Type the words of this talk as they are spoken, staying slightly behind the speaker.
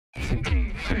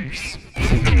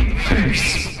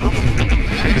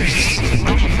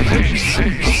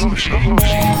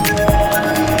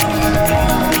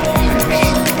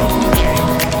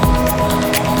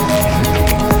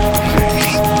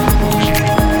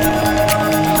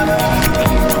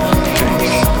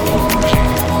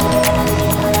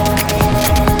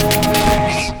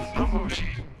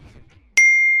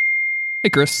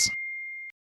Chris.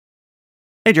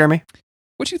 Hey, Jeremy.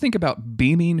 What do you think about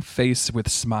beaming face with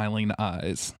smiling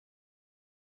eyes?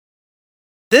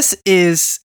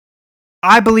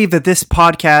 I believe that this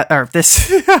podcast, or this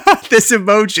this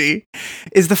emoji,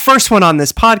 is the first one on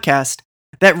this podcast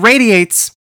that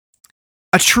radiates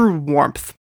a true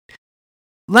warmth.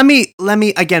 Let me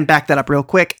again back that up real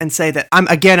quick and say that I'm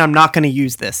not going to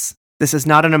use this. This is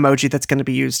not an emoji that's going to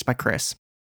be used by Chris.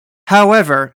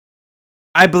 However,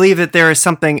 I believe that there is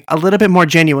something a little bit more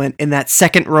genuine in that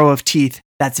second row of teeth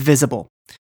that's visible.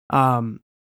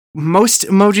 Most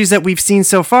emojis that we've seen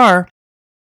so far,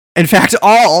 in fact,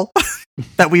 all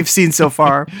that we've seen so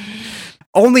far,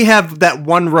 only have that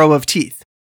one row of teeth.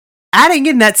 Adding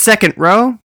in that second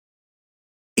row,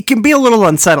 it can be a little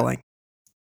unsettling.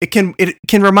 It can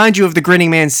remind you of the grinning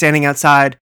man standing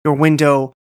outside your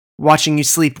window, watching you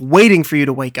sleep, waiting for you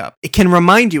to wake up. It can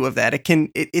remind you of that.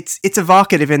 It's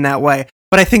evocative in that way.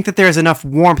 But I think that there is enough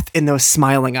warmth in those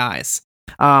smiling eyes,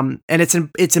 and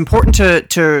it's important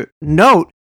to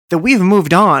note that we've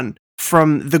moved on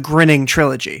from the grinning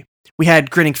trilogy. We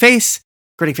had grinning face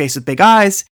with big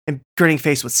eyes, and grinning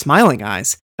face with smiling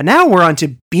eyes. But now we're on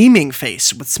to beaming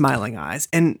face with smiling eyes,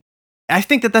 and I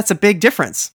think that that's a big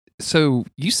difference. So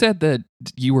you said that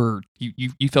you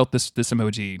felt this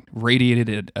emoji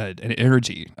radiated an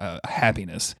energy,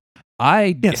 happiness.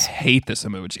 I hate this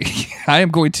emoji. I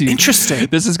am going to... Interesting.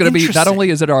 This is going to be... Not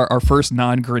only is it our first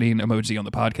non-grinning emoji on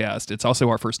the podcast, it's also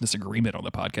our first disagreement on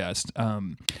the podcast.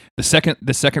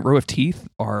 The second row of teeth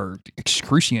are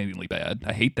excruciatingly bad.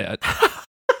 I hate that.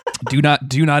 Do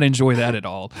not enjoy that at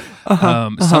all.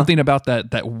 Something about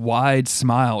that wide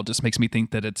smile just makes me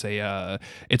think that it's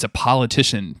a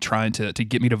politician trying to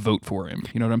get me to vote for him.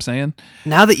 You know what I'm saying?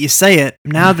 Now that you say it,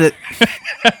 am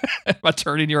I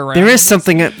turning you around? There is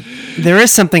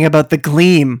something about the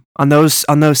gleam on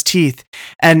those teeth,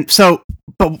 and so.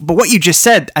 But what you just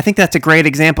said, I think that's a great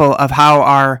example of how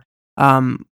our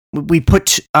we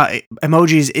put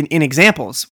emojis in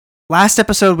examples. Last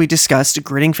episode, we discussed a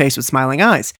grinning face with smiling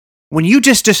eyes. When you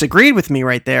just disagreed with me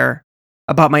right there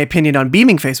about my opinion on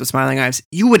beaming face with smiling eyes,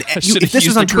 if this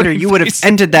was on Twitter, you would have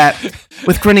ended that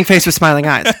with grinning face with smiling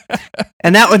eyes.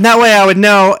 And that way I would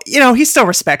know, he still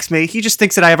respects me. He just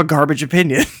thinks that I have a garbage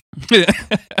opinion.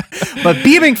 But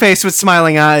beaming face with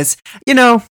smiling eyes,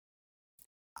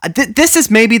 this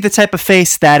is maybe the type of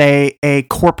face that a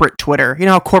corporate Twitter,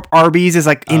 how Corp Arby's is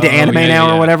like into anime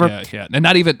now or whatever. Yeah. And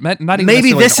not even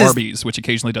maybe this is Arby's, which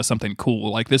occasionally does something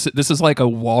cool. Like this is like a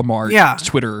Walmart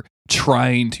Twitter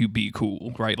trying to be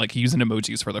cool, right? Like using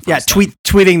emojis for the first time.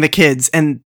 Tweeting the kids,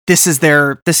 and this is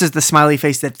the smiley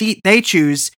face that they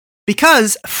choose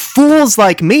because fools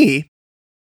like me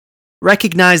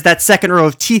recognize that second row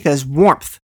of teeth as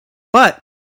warmth. But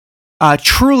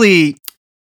truly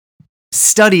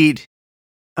studied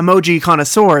emoji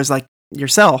connoisseurs like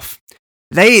yourself,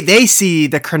 they see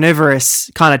the carnivorous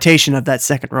connotation of that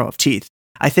second row of teeth.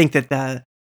 I think that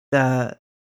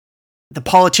the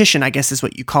politician, I guess is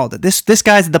what you called it. This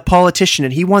guy's the politician,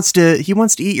 and he wants to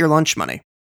eat your lunch money.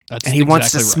 And he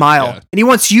wants to smile, and he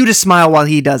wants you to smile while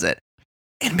he does it.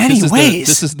 In many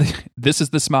ways, this is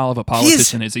the smile of a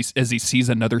politician as he sees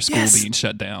another school being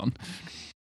shut down.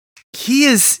 He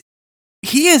is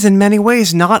in many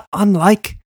ways not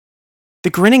unlike the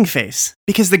grinning face,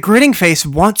 because the grinning face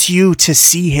wants you to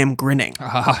see him grinning.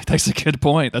 That's a good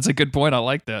point. I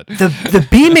like that. The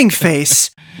beaming face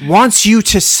wants you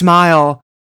to smile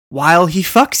while he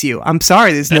fucks you. I'm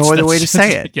sorry, there's no other way to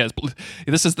say it. Yes,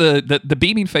 this is the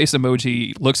beaming face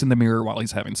emoji looks in the mirror while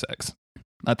he's having sex.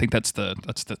 I think that's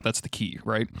the key,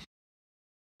 right?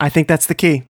 I think that's the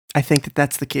key. I think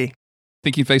that's the key.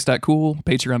 Think you face that cool?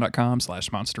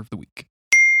 Patreon.com/monster of the week.